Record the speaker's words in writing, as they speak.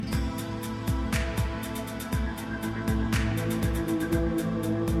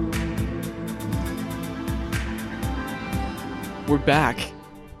We're back.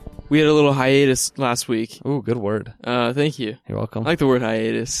 We had a little hiatus last week. Ooh, good word. Thank you. You're welcome. I like the word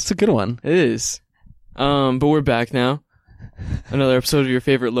hiatus. It's a good one. It is. But we're back now. Another episode of your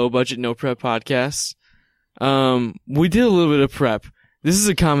favorite low budget, no prep podcast. We did a little bit of prep. This is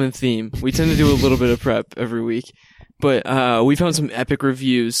a common theme. We tend to do a little bit of prep every week. But we found some epic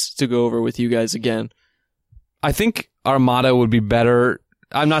reviews to go over with you guys again. I think our motto would be better.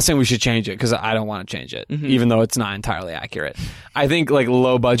 I'm not saying we should change it because I don't want to change it, even though it's not entirely accurate. I think like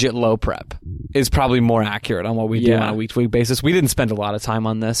low budget, low prep is probably more accurate on what we do on a week-to-week basis. We didn't spend a lot of time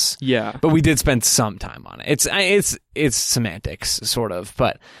on this, but we did spend some time on it. It's semantics, sort of,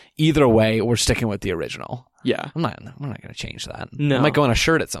 but either way, we're sticking with the original. Yeah, we're not going to change that. No, it might go on a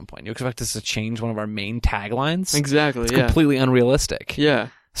shirt at some point. You expect us to change one of our main taglines? Exactly. It's completely unrealistic. Yeah.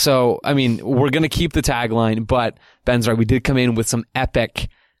 So, I mean, we're going to keep the tagline, but Ben's right. We did come in with some epic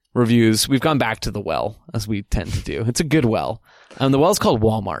reviews. We've gone back to the well, as we tend to do. It's a good well. The well's called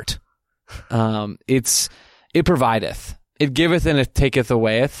Walmart. It provideth. It giveth and it taketh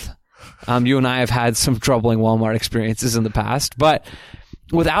awayeth. You and I have had some troubling Walmart experiences in the past, but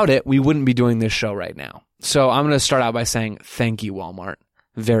without it, we wouldn't be doing this show right now. So I'm going to start out by saying thank you, Walmart.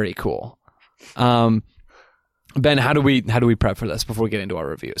 Very cool. Ben, how do we prep for this before we get into our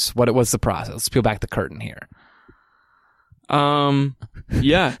reviews? What's the process? Let's peel back the curtain here.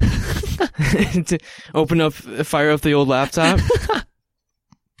 Yeah. Fire up the old laptop,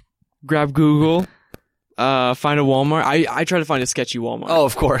 grab Google, find a Walmart. I try to find a sketchy Walmart. Oh,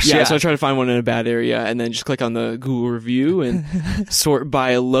 of course. Yeah. So I try to find one in a bad area and then just click on the Google review and sort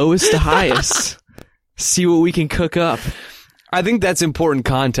by lowest to highest. See what we can cook up. I think that's important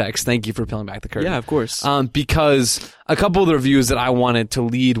context. Thank you for peeling back the curtain. Yeah, of course. Because a couple of the reviews that I wanted to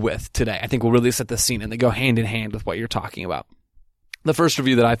lead with today, I think will really set the scene and they go hand in hand with what you're talking about. The first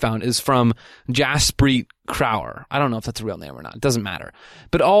review that I found is from Jaspreet Crower. I don't know if that's a real name or not. It doesn't matter.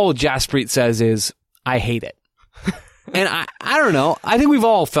 But all Jaspreet says is, I hate it. And I don't know. I think we've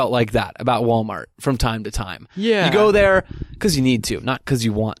all felt like that about Walmart from time to time. Yeah. You go there because you need to, not because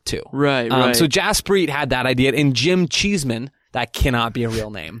you want to. Right. So Jaspreet had that idea. And Jim Cheeseman, that cannot be a real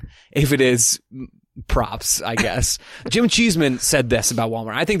name. If it is, props, I guess. Jim Cheeseman said this about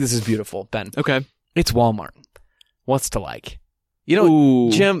Walmart. I think this is beautiful, Ben. Okay. It's Walmart. What's to like? You know,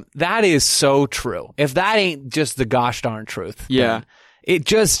 ooh. Jim, that is so true. If that ain't just the gosh darn truth. Yeah. It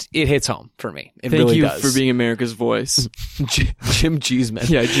hits home for me. It really does. Thank you for being America's voice. Jim Cheeseman.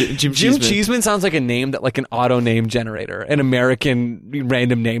 Yeah, Jim Cheeseman sounds like a name that like an auto name generator, an American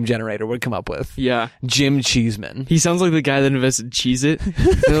random name generator would come up with. Yeah. Jim Cheeseman. He sounds like the guy that invented Cheez-It.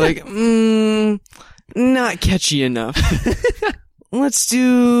 They're like, not catchy enough. Let's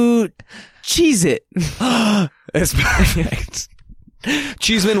do Cheez-It. That's perfect.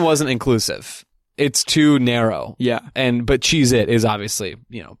 Cheeseman wasn't inclusive. It's too narrow. Yeah. But Cheez-It is obviously,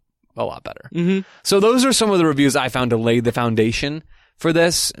 a lot better. Mm-hmm. So those are some of the reviews I found to lay the foundation for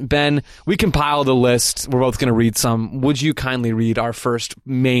this. Ben, we compiled a list. We're both going to read some. Would you kindly read our first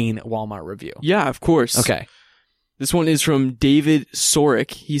main Walmart review? Yeah, of course. Okay. This one is from David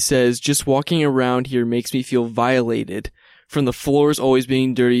Sorick. He says, just walking around here makes me feel violated. From the floors always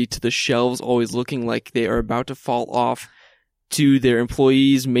being dirty to the shelves always looking like they are about to fall off, to their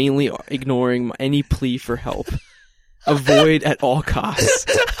employees mainly ignoring any plea for help. Avoid at all costs.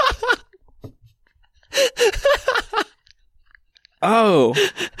 Oh,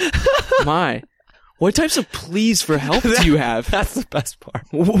 my. What types of pleas for help do you have? That's the best part.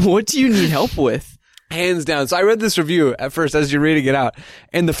 What do you need help with? Hands down. So I read this review at first as you're reading it out,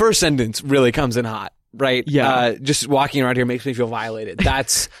 and the first sentence really comes in hot. Right? Yeah. Just walking around here makes me feel violated.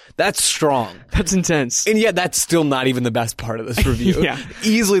 That's strong. That's intense. And yet that's still not even the best part of this review. Yeah.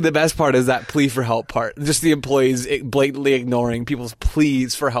 Easily the best part is that plea for help part. Just the employees blatantly ignoring people's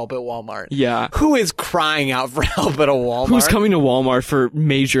pleas for help at Walmart. Yeah. Who is crying out for help at a Walmart? Who's coming to Walmart for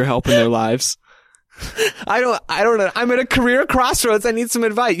major help in their lives? I don't know. I'm at a career crossroads. I need some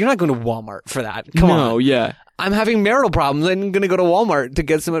advice. You're not going to Walmart for that. Come on. No, yeah. I'm having marital problems. I'm going to go to Walmart to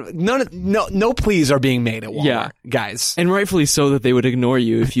get some. No pleas are being made at Walmart, guys. And rightfully so that they would ignore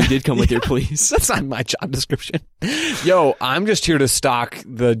you if you did come with your pleas. That's not my job description. Yo, I'm just here to stock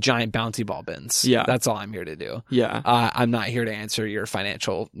the giant bouncy ball bins. Yeah. That's all I'm here to do. Yeah. I'm not here to answer your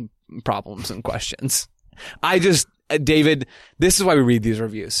financial problems and questions. David, this is why we read these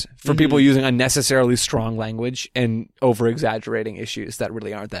reviews. For people using unnecessarily strong language and over-exaggerating issues that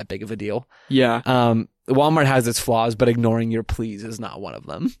really aren't that big of a deal. Yeah. Walmart has its flaws, but ignoring your pleas is not one of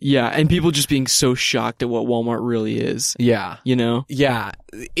them. Yeah, and people just being so shocked at what Walmart really is. Yeah. You know? Yeah.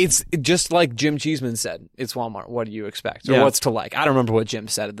 It's just like Jim Cheeseman said. It's Walmart. What do you expect? Or Yeah. what's to like? I don't remember what Jim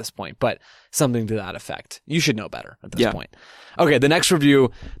said at this point, but something to that effect. You should know better at this point. Okay, the next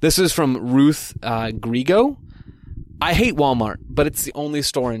review. This is from Ruth Grigo. I hate Walmart, but it's the only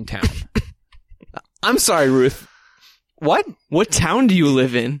store in town. I'm sorry, Ruth. What? What town do you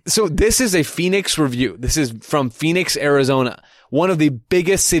live in? So this is a Phoenix review. This is from Phoenix, Arizona, one of the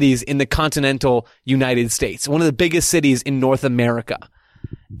biggest cities in the continental United States, one of the biggest cities in North America.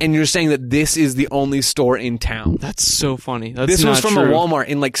 And you're saying that this is the only store in town. That's so funny. That's This not was from true. a Walmart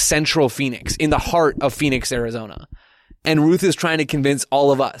in like central Phoenix, in the heart of Phoenix, Arizona. And Ruth is trying to convince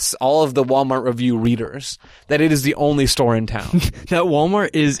all of us, all of the Walmart review readers, that it is the only store in town. That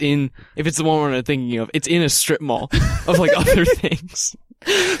Walmart is in, if it's the Walmart I'm thinking of, it's in a strip mall of like other things.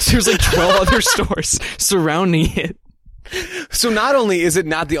 So there's like 12 other stores surrounding it. So not only is it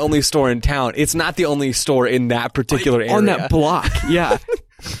not the only store in town, it's not the only store in that particular area. On that block, yeah.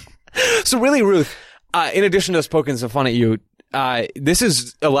 So really, Ruth, in addition to us poking some fun at you, this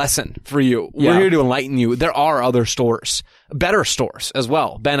is a lesson for you. Yeah. We're here to enlighten you. There are other stores, better stores as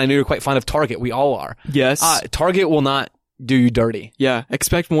well. Ben, I know you're quite fond of Target. We all are. Yes. Target will not do you dirty. Yeah.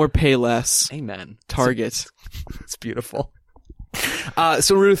 Expect more, pay less. Amen. Target. It's beautiful.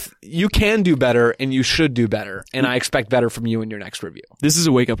 So Ruth, you can do better and you should do better. And I expect better from you in your next review. This is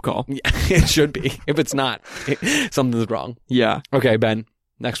a wake-up call. Yeah, it should be. If it's not, something's wrong. Yeah. Okay, Ben,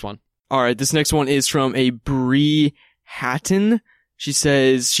 next one. All right. This next one is from a Bree Hatton. She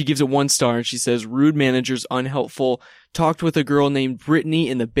says, she gives it 1 star and she says, rude managers, unhelpful. Talked with a girl named Brittany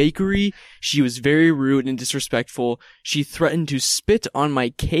in the bakery. She was very rude and disrespectful. She threatened to spit on my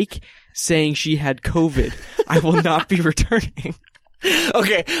cake, saying she had COVID. I will not be returning.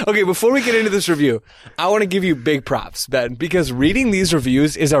 Okay, before we get into this review, I want to give you big props, Ben, because reading these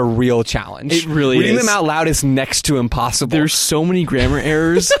reviews is a real challenge. It really Reading is. them out loud is next to impossible. There's so many grammar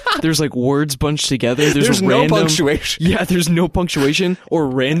errors. There's like words bunched together. There's no punctuation. Yeah, there's no punctuation or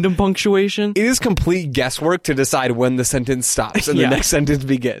random punctuation. It is complete guesswork to decide when the sentence stops and Yeah. the next sentence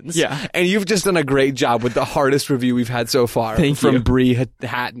begins. Yeah. And you've just done a great job with the hardest review we've had so far. Thank from you. Bree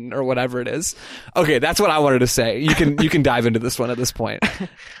Hatton or whatever it is. Okay, that's what I wanted to say. You can dive into this one at this point.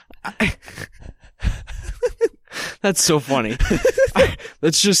 That's so funny.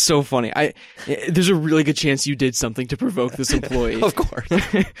 That's just so funny. There's a really good chance you did something to provoke this employee. Of course.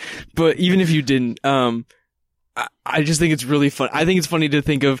 But even if you didn't, I just think it's really fun. I think it's funny to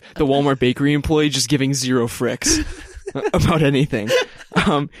think of the Walmart bakery employee just giving 0 fricks about anything.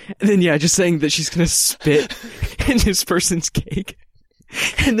 And then, yeah, just saying that she's going to spit in this person's cake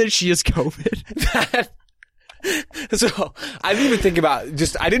and that she has COVID. So I didn't even think about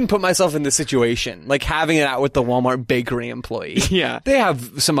I didn't put myself in the situation, like having it out with the Walmart bakery employee. Yeah. They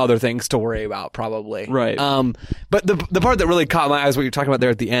have some other things to worry about probably. Right. But the part that really caught my eye is what you're talking about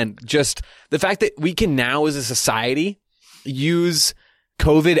there at the end. Just the fact that we can now as a society use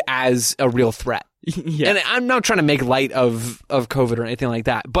COVID as a real threat. Yeah. And I'm not trying to make light of COVID or anything like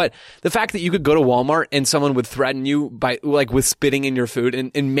that, but the fact that you could go to Walmart and someone would threaten you by like with spitting in your food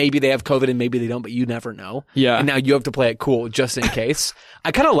and maybe they have COVID and maybe they don't, but you never know. Yeah. And now you have to play it cool just in case.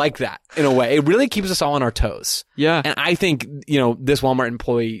 I kind of like that in a way. It really keeps us all on our toes. Yeah. And I think, this Walmart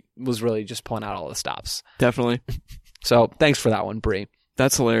employee was really just pulling out all the stops. Definitely. So thanks for that one, Bree.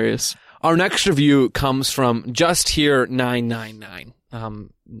 That's hilarious. Our next review comes from Just Here 999.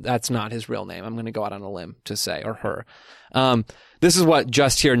 That's not his real name. I'm going to go out on a limb to say, or her. This is what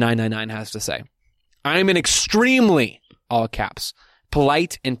Just Here 999 has to say. I'm an extremely, all caps,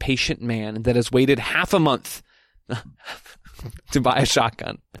 polite and patient man that has waited half a month to buy a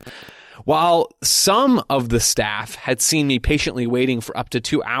shotgun. While some of the staff had seen me patiently waiting for up to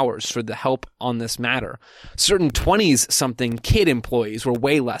 2 hours for the help on this matter, certain 20s-something kid employees were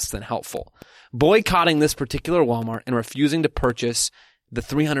way less than helpful, boycotting this particular Walmart and refusing to purchase the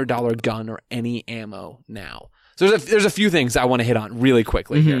 $300 gun or any ammo now. So there's a few things I want to hit on really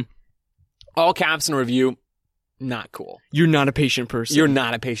quickly here. All caps in review, not cool. You're not a patient person. You're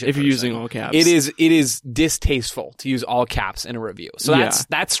not a patient if person. you're using all caps. It is distasteful to use all caps in a review. So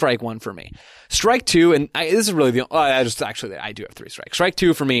that's strike 1 for me. Strike 2, and this is really I do have 3 strikes. Strike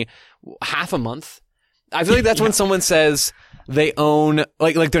 2 for me, half a month. I feel like that's when someone says they own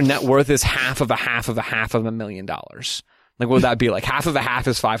like their net worth is half of $1 million. Like, what would that be? Like, half of a half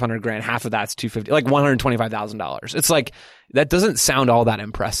is 500 grand, half of that's 250, like $125,000. It's like, that doesn't sound all that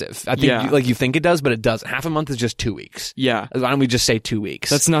impressive. I think you think it does, but it doesn't. Half a month is just 2 weeks. Yeah. Why don't we just say 2 weeks?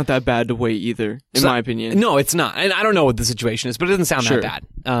 That's not that bad to wait either, in my opinion. No, it's not. And I don't know what the situation is, but it doesn't sound Sure. that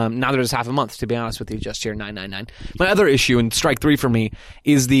bad. Neither does half a month, to be honest with you, just here 999. My other issue, and strike 3 for me,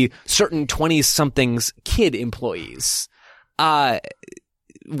 is the certain 20-somethings kid employees.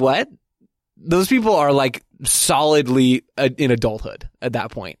 What? Those people are like solidly in adulthood at that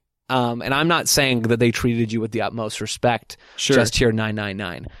point. And I'm not saying that they treated you with the utmost respect. Sure. Just here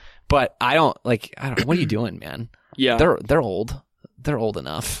 999. But I don't know. What are you doing, man? Yeah. They're old. They're old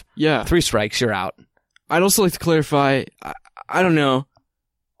enough. Yeah. 3 strikes, you're out. I'd also like to clarify, I don't know.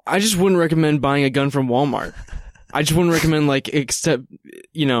 I just wouldn't recommend buying a gun from Walmart. I just wouldn't recommend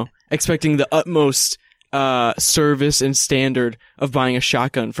expecting the utmost service and standard of buying a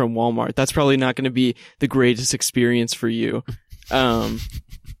shotgun from Walmart. That's probably not going to be the greatest experience for you.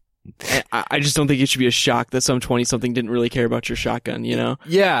 I just don't think it should be a shock that some 20-something didn't really care about your shotgun, you know?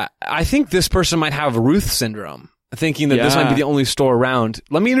 Yeah, I think this person might have Ruth syndrome, thinking that this might be the only store around.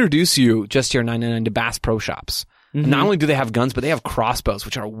 Let me introduce you, just here 999, to Bass Pro Shops. Mm-hmm. Not only do they have guns, but they have crossbows,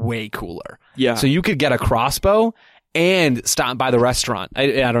 which are way cooler. Yeah. So you could get a crossbow and stop by the restaurant. I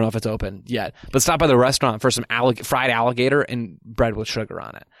don't know if it's open yet, but stop by the restaurant for some fried alligator and bread with sugar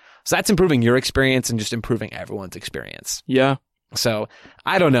on it. So that's improving your experience and just improving everyone's experience. Yeah. So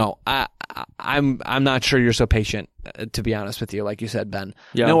I don't know. I'm not sure you're so patient, to be honest with you. Like you said, Ben.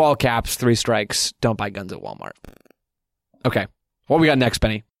 Yeah. No all caps, 3 strikes. Don't buy guns at Walmart. Okay. What we got next,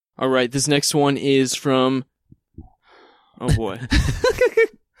 Benny? All right. This next one is from, oh boy.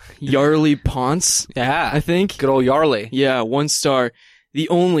 Yarley Ponce. Yeah. I think. Good old Yarley. Yeah. 1 star. The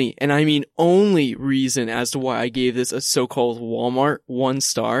only, and I mean only reason as to why I gave this a so-called Walmart 1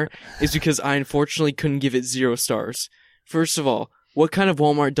 star is because I unfortunately couldn't give it 0 stars. First of all, what kind of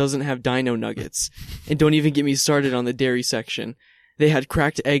Walmart doesn't have dino nuggets? And don't even get me started on the dairy section. They had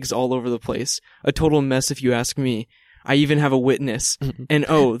cracked eggs all over the place. A total mess if you ask me. I even have a witness. And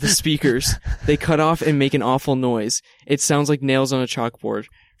oh, the speakers. They cut off and make an awful noise. It sounds like nails on a chalkboard.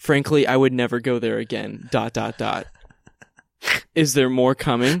 Frankly, I would never go there again. ... Is there more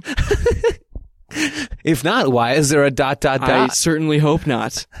coming? If not, why is there a ... I certainly hope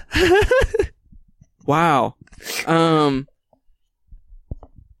not. Wow.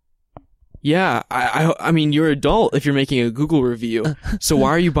 Yeah, I mean, you're an adult if you're making a Google review. So why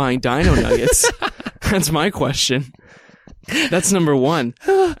are you buying dino nuggets? That's my question. That's number 1.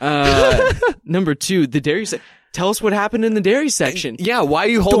 Number 2, the dairy section. Tell us what happened in the dairy section. Yeah, why are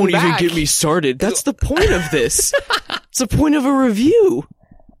you holding back? Don't even get me started. That's the point of this. It's the point of a review.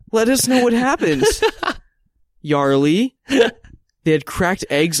 Let us know what happened. Yarley. They had cracked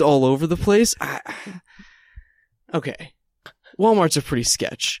eggs all over the place. Okay. Walmarts are pretty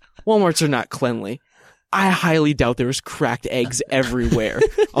sketch. Walmarts are not cleanly. I highly doubt there was cracked eggs everywhere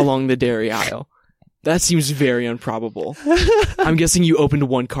along the dairy aisle. That seems very improbable. I'm guessing you opened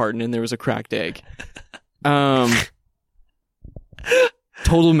 1 carton and there was a cracked egg. Total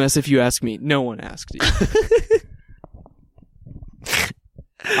mess if you ask me. No one asked you.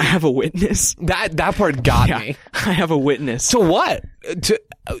 I have a witness. That part got me. I have a witness. To what? To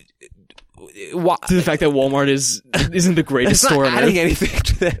the fact that Walmart isn't the greatest store on earth. It's not adding anything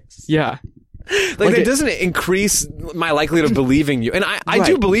to this. Yeah. Like it doesn't increase my likelihood of believing you. And I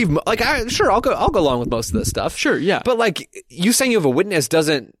do believe, sure, I'll go along with most of this stuff. Sure, yeah. But like, you saying you have a witness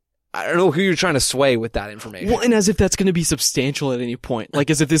doesn't, I don't know who you're trying to sway with that information. Well, and as if that's going to be substantial at any point. Like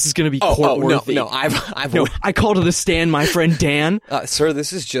as if this is going to be court-worthy. No, I call to the stand my friend Dan. Sir,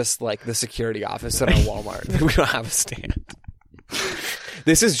 this is just like the security office at our Walmart. We don't have a stand.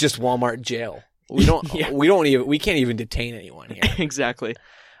 This is just Walmart jail. We can't even detain anyone here. Exactly.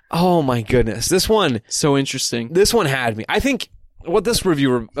 Oh my goodness. This one. So interesting. This one had me. I think what this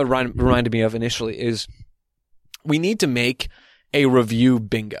review reminded me of initially is we need to make a review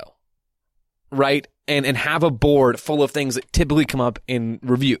bingo, right? And have a board full of things that typically come up in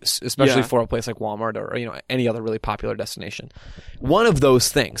reviews, especially for a place like Walmart or, any other really popular destination. One of those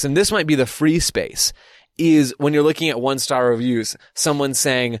things, and this might be the free space, is when you're looking at 1-star reviews, someone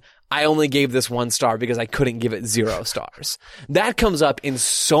saying, I only gave this 1 star because I couldn't give it 0 stars. That comes up in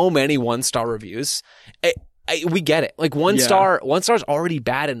so many 1-star reviews. We get it. Like 1 star is already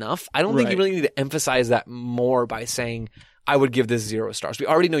bad enough. I don't think you really need to emphasize that more by saying, I would give this 0 stars. We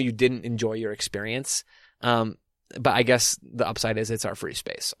already know you didn't enjoy your experience. But I guess the upside is it's our free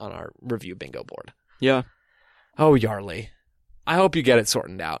space on our review bingo board. Yeah. Oh, Yarley. I hope you get it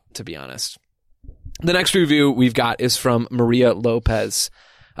sorted out, to be honest. The next review we've got is from Maria Lopez.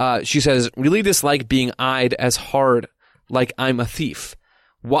 She says, really dislike being eyed as hard like I'm a thief.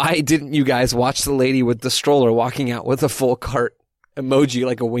 Why didn't you guys watch the lady with the stroller walking out with a full cart emoji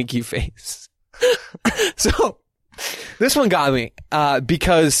like a winky face? So this one got me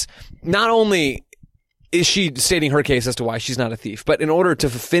because not only is she stating her case as to why she's not a thief, but in order to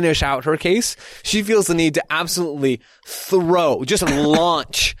finish out her case, she feels the need to absolutely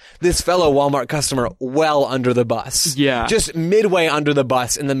launch this fellow Walmart customer well under the bus. Yeah. Just midway under the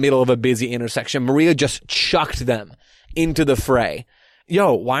bus in the middle of a busy intersection. Maria just chucked them into the fray.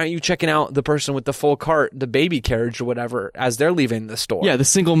 Yo, why aren't you checking out the person with the full cart, the baby carriage or whatever, as they're leaving the store? Yeah, the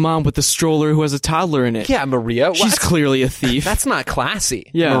single mom with the stroller who has a toddler in it. Yeah, Maria. She's clearly a thief. That's not classy,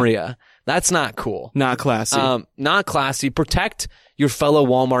 Yeah. Maria. That's not cool. Not classy. Not classy. Protect your fellow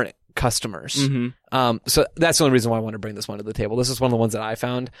Walmart customers. Mm-hmm. So that's the only reason why I want to bring this one to the table. This is one of the ones that I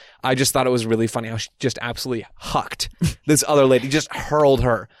found. I just thought it was really funny how she just absolutely hucked this other lady, just hurled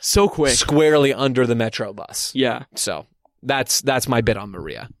her So quick. squarely under the metro bus. Yeah. So that's my bit on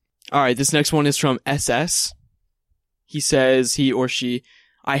Maria. All right, this next one is from SS. He says, he or she,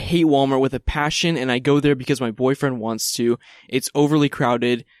 I hate Walmart with a passion, and I go there because my boyfriend wants to. It's overly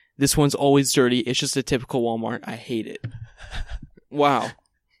crowded. This one's always dirty. It's just a typical Walmart. I hate it. Wow.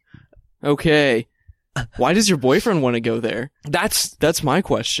 Okay. Why does your boyfriend want to go there? That's my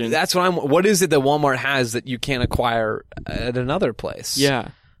question. That's what is it that Walmart has that you can't acquire at another place? Yeah.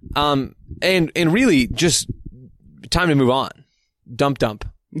 And really just time to move on. Dump.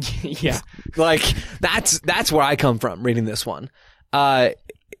 Yeah. Like that's where I come from reading this one.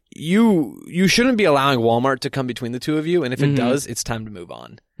 You shouldn't be allowing Walmart to come between the two of you, and if it does, it's time to move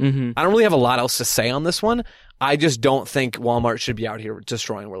on. Mm-hmm. I don't really have a lot else to say on this one. I just don't think Walmart should be out here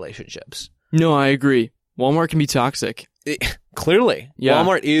destroying relationships. No, I agree. Walmart can be toxic. Clearly. Yeah.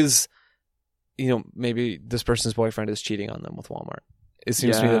 Walmart is, maybe this person's boyfriend is cheating on them with Walmart. It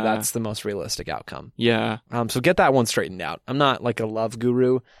seems to me that that's the most realistic outcome. Yeah. So get that one straightened out. I'm not like a love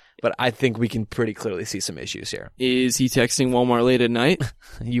guru, but I think we can pretty clearly see some issues here. Is he texting Walmart late at night?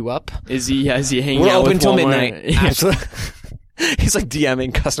 You up? Is he hanging We're out open with till Walmart? midnight. Absolutely. He's like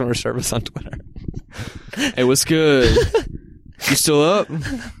DMing customer service on Twitter. Hey, what's good? You still up?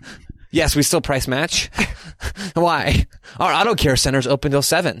 Yes, we still price match. Why? Our auto care center's open till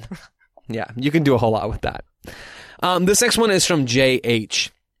 7. Yeah, you can do a whole lot with that. This next one is from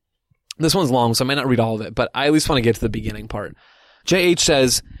JH. This one's long, so I might not read all of it, but I at least want to get to the beginning part. JH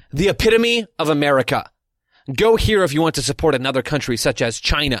says, the epitome of America. Go here if you want to support another country such as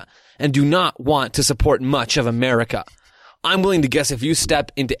China and do not want to support much of America. I'm willing to guess if you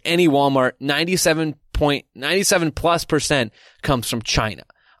step into any Walmart, 97% comes from China.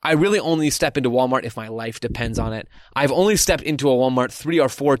 I really only step into Walmart if my life depends on it. I've only stepped into a Walmart 3 or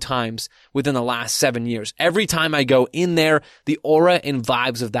 4 times within the last 7 years. Every time I go in there, the aura and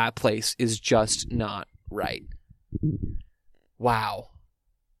vibes of that place is just not right. Wow.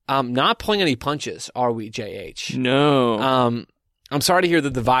 Not pulling any punches, are we, JH? No. I'm sorry to hear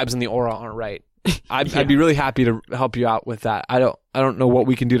that the vibes and the aura aren't right. I'd be really happy to help you out with that. I don't know what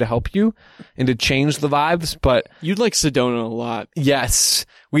we can do to help you and to change the vibes, but You'd like Sedona a lot. yes,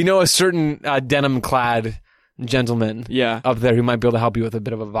 we know a certain denim-clad gentleman up there who might be able to help you with a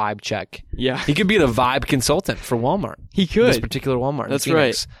bit of a vibe check. Yeah. He could be the vibe consultant for Walmart. He could. This particular Walmart. That's in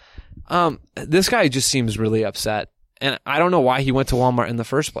Phoenix. This guy just seems really upset, and I don't know why he went to Walmart in the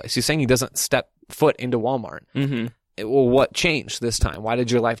first place. He's saying he doesn't step foot into Walmart. Mm-hmm. Well, what changed this time? Why did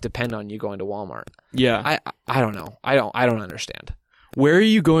your life depend on you going to Walmart? Yeah. I don't know. I don't understand. Where are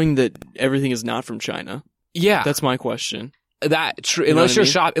you going that everything is not from China? Yeah, That's my question. that true. You know Unless what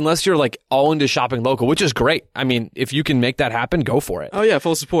I you're mean? unless you're like all into shopping local, which is great. I mean, if you can make that happen, go for it. Oh yeah,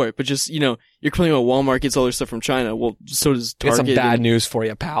 full support. But just, you're complaining about Walmart gets all their stuff from China. Well, so does Get Target. some bad news for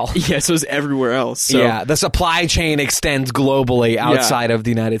you, pal. Yeah, so does everywhere else. So Yeah, the supply chain extends globally outside of the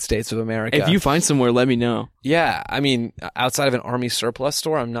United States of America. if you find somewhere, let me know. Yeah, I mean, outside of an army surplus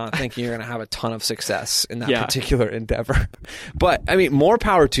store, I'm not thinking you're going to have a ton of success in that Yeah. particular endeavor. But I mean, more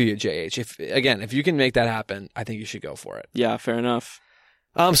power to you, JH. If you can make that happen, I think you should go for it. Yeah, fair enough.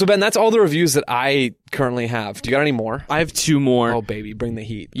 So Ben, that's all the reviews that I currently have. Do you got any more? I have 2 more. Oh baby, bring the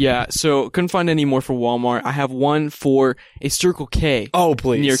heat. Yeah, so couldn't find any more for Walmart. I have one for a Circle K. Oh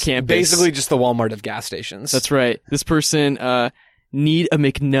please. Near campus. Basically just the Walmart of gas stations. That's right. This person, Need a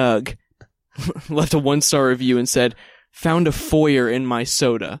McNug, left a 1-star review and said, found a foyer in my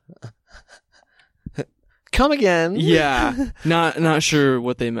soda. Come again. Yeah, not sure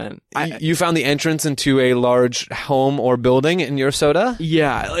what they meant. You found the entrance into a large home or building in your soda?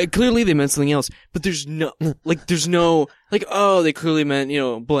 Yeah, like clearly they meant something else, but there's no, oh, they clearly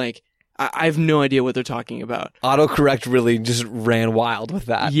meant, blank. I have no idea what they're talking about. Autocorrect really just ran wild with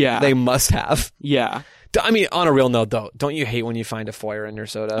that. Yeah. They must have. Yeah. I mean, on a real note, though, don't you hate when you find a foyer in your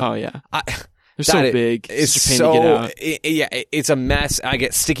soda? Oh yeah. They're so big. It's such a pain to get out. It's a mess. I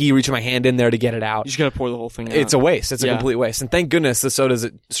get sticky reaching my hand in there to get it out. You just gotta pour the whole thing out. It's a waste. It's a complete waste. And thank goodness the sodas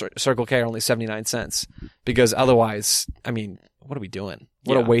at Circle K are only 79 cents. Because otherwise, I mean, what are we doing?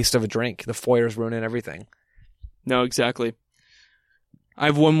 What a waste of a drink. The foyer's ruining everything. No, exactly. I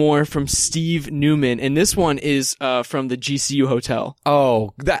have one more from Steve Newman, and this one is from the GCU hotel.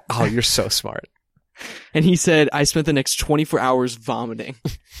 Oh, you're so smart. And he said, I spent the next 24 hours vomiting.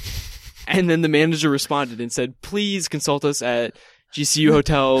 And then the manager responded and said, please consult us at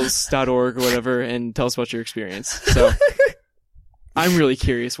gcuhotels.org or whatever and tell us about your experience. So I'm really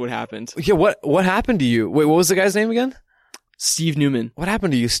curious what happened. Yeah, what happened to you? Wait, what was the guy's name again? Steve Newman. What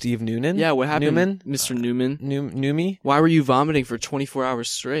happened to you, Steve Newman? Yeah, what happened? Newman? Mr. Newman. Newmy? Why were you vomiting for 24 hours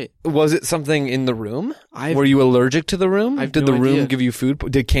straight? Was it something in the room? Were you allergic to the room? Did the room give you food?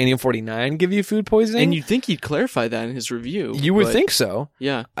 Did Canyon 49 give you food poisoning? And you'd think he'd clarify that in his review. You would think so.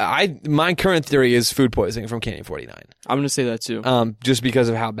 Yeah. My current theory is food poisoning from Canyon 49. I'm going to say that too. Just because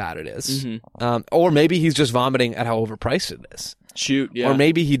of how bad it is. Mm-hmm. Or maybe he's just vomiting at how overpriced it is. Shoot, yeah. Or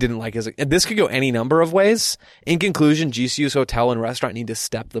maybe he didn't like his... This could go any number of ways. In conclusion, GCU's hotel and restaurant need to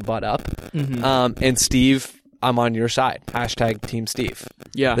step the butt up. Mm-hmm. And Steve, I'm on your side. # Team Steve.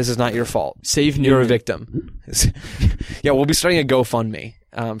 Yeah. This is not your fault. Save Newman. You're a victim. Yeah, we'll be starting a GoFundMe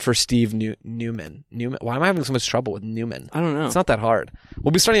for Steve Newman. Why am I having so much trouble with Newman? I don't know. It's not that hard.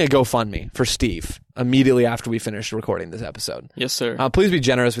 We'll be starting a GoFundMe for Steve immediately after we finish recording this episode. Yes, sir. Please be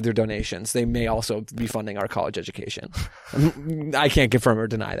generous with your donations. They may also be funding our college education. I can't confirm or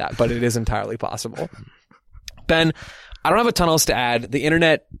deny that, but it is entirely possible. Ben, I don't have a ton else to add. The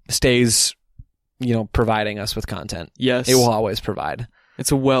internet stays, providing us with content. Yes. It will always provide.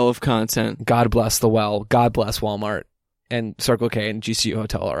 It's a well of content. God bless the well. God bless Walmart. And Circle K and GCU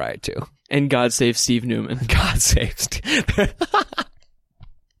Hotel are right too. And God save Steve Newman. God save Steve.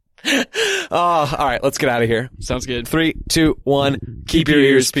 Oh, all right. Let's get out of here. Sounds good. 3, 2, 1. Keep your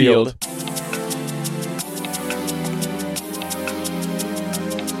ears peeled.